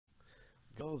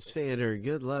Gold Standard.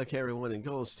 Good luck, everyone, in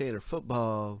Gold Standard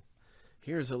football.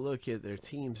 Here's a look at their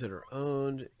teams that are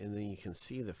owned, and then you can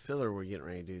see the filler we're getting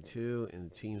ready to do too, and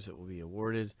the teams that will be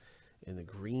awarded. And the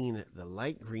green, the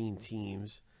light green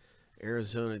teams,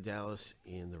 Arizona, Dallas,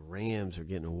 and the Rams are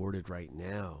getting awarded right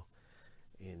now.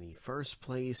 And the first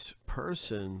place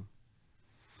person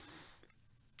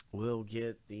will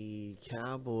get the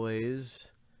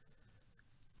Cowboys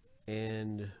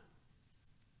and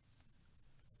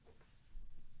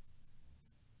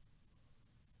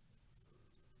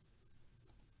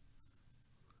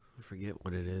I forget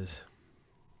what it is.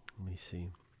 Let me see.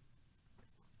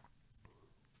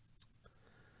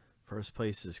 First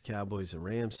place is Cowboys and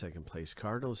Rams. Second place,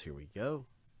 Cardinals. Here we go.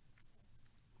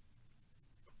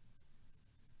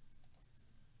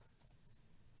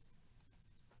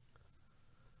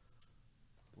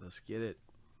 Let's get it.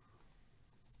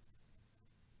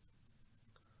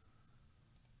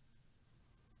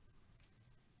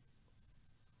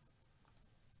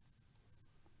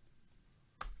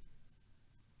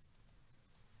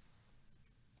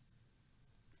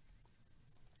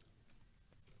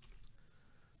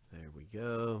 There we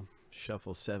go.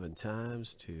 Shuffle 7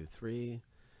 times. 2, 3,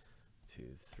 2,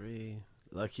 3.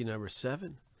 Lucky number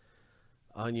 7.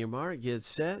 On your mark, get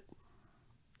set,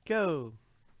 go.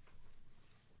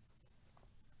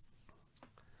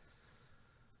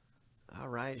 All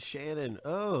right, Shannon.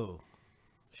 Oh,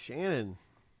 Shannon.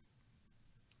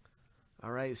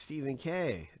 All right, Stephen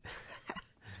K.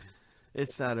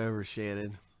 It's not over,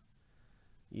 Shannon.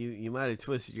 You might have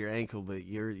twisted your ankle, but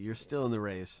you're still in the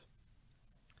race.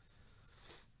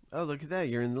 Oh, look at that.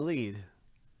 You're in the lead.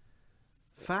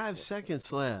 5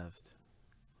 seconds left.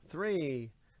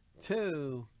 3,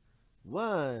 2,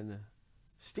 1.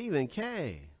 Stephen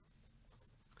K.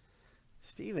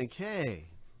 Stephen K.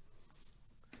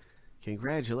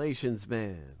 Congratulations,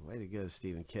 man. Way to go,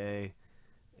 Stephen K.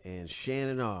 And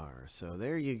Shannon R. So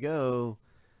there you go.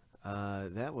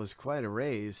 That was quite a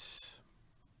race.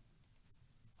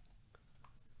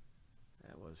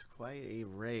 That was quite a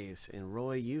race. And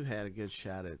Roy, you had a good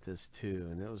shot at this too.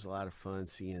 And it was a lot of fun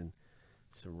seeing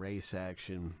some race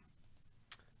action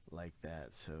like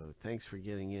that. So thanks for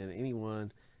getting in,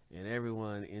 anyone and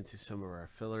everyone, into some of our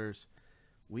fillers.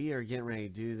 We are getting ready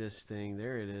to do this thing.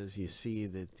 There it is. You see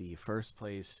that the first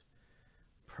place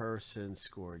person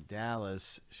scored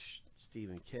Dallas,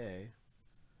 Stephen K.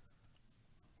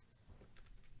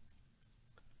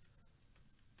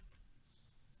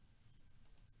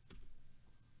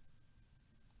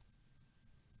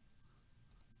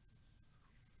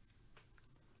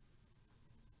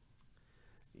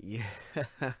 Yeah,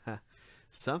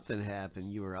 something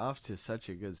happened. You were off to such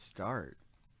a good start.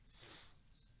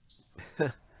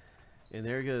 And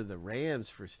there go the Rams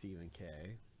for Stephen K.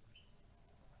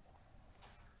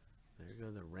 There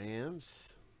go the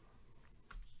Rams.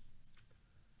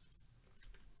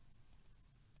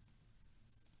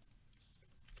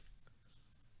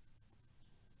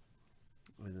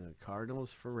 And the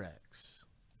Cardinals for Rex.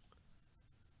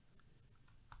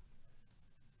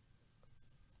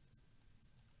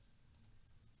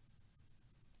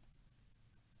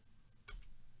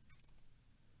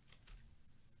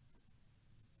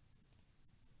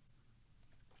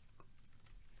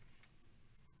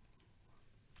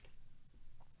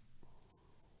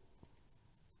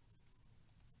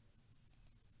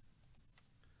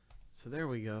 So there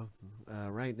we go.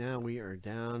 Right now we are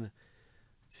down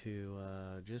to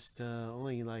just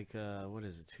only like, what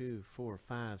is it, 2, 4,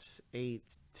 5, 8,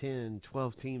 10,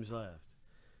 12 teams left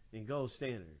in Gold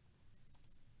Standard.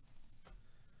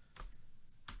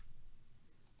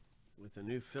 With a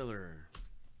new filler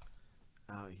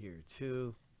out here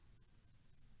too.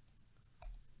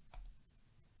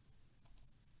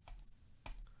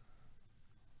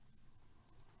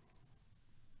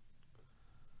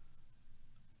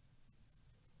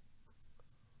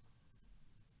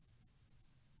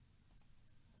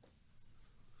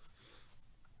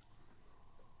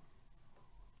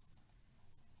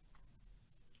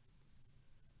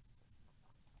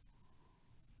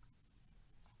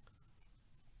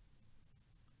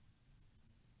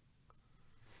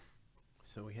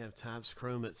 So we have Topps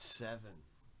Chrome at 7.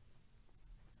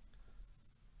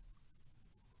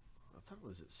 I thought it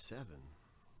was at 7.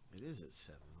 It is at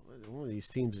 7. One of these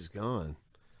teams is gone.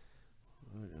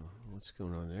 What's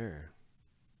going on there?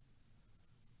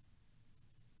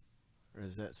 Or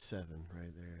is that 7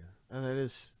 right there? Oh, that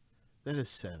is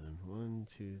 7. 1,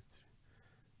 2, 3.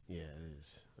 Yeah, it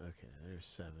is. Okay, there's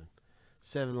 7.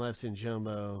 7 left in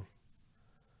jumbo.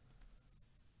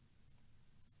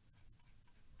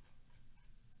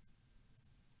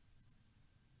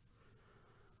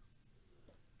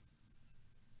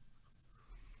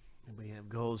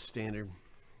 Gold standard.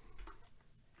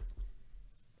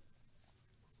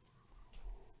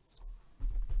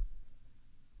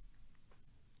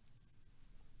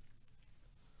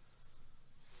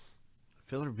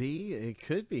 Filler B? It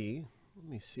could be. Let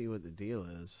me see what the deal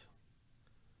is.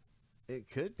 It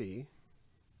could be.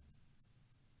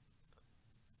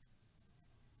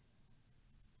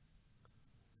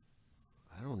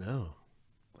 I don't know.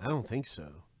 I don't think so.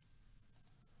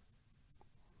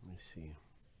 Let me see.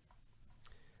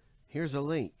 Here's a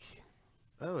link.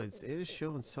 Oh, it is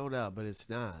showing sold out, but it's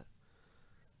not.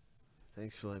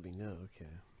 Thanks for letting me know.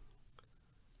 Okay.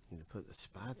 Need to put the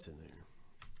spots in there.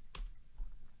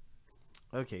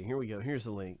 Okay, here we go. Here's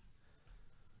the link.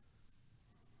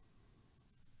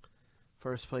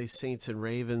 First place, Saints and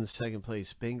Ravens. Second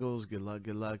place, Bengals. Good luck,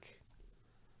 good luck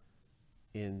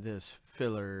in this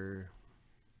filler